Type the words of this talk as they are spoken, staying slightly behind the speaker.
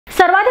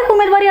सर्वाधिक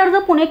उमेदवारी अर्ज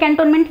पुणे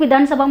कॅन्टोन्मेंट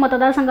विधानसभा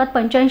मतदारसंघात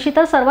 85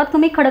 तर सर्वात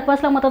कमी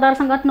खडकवासला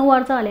मतदारसंघात 9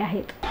 अर्ज आले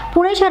आहेत।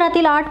 पुणे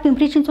शहरातील 8,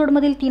 पिंपरी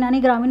चिंचवडमधील 3 आणि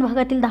ग्रामीण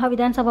भागातील 10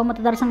 विधानसभा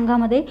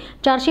मतदारसंघामध्ये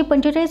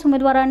 445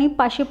 उमेदवारांनी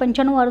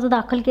 595 अर्ज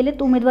दाखल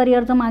केलेत। उमेदवारी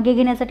अर्ज मागे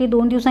घेण्यासाठी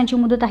 2 दिवसांची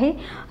मुदत आहे।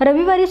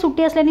 रविवारी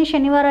सुट्टी असल्याने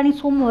शनिवार आणि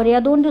सोमवार या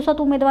 2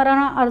 दिवसात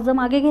उमेदवारांना अर्ज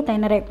मागे घेता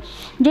येणार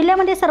आहे।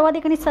 जिल्ह्यामध्ये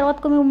सर्वाधिक आणि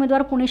सर्वात कमी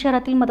उमेदवार पुणे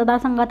शहरातील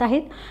मतदारसंघात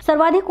आहेत।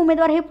 सर्वाधिक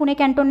उमेदवार हे पुणे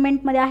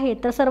कॅन्टोन्मेंटमध्ये आहेत,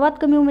 तर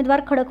सर्वात कमी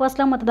उमेदवार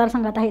खडकवासला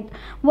मतदारसंघात आहेत।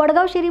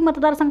 वडगाव शहरी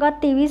मतदारसंघात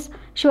 23,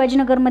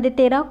 शिवाजीनगरमध्ये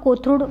 13,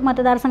 कोथरूड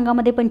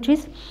मतदारसंघामध्ये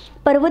 25,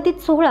 पर्वतीत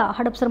 16,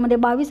 हडपसरमध्ये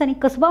 22 आणि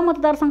कसबा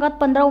मतदारसंघात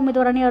 15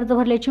 उमेदवारांनी अर्ज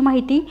भरल्याची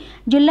माहिती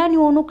जिल्हा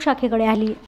निवडणूक शाखेकडे आली।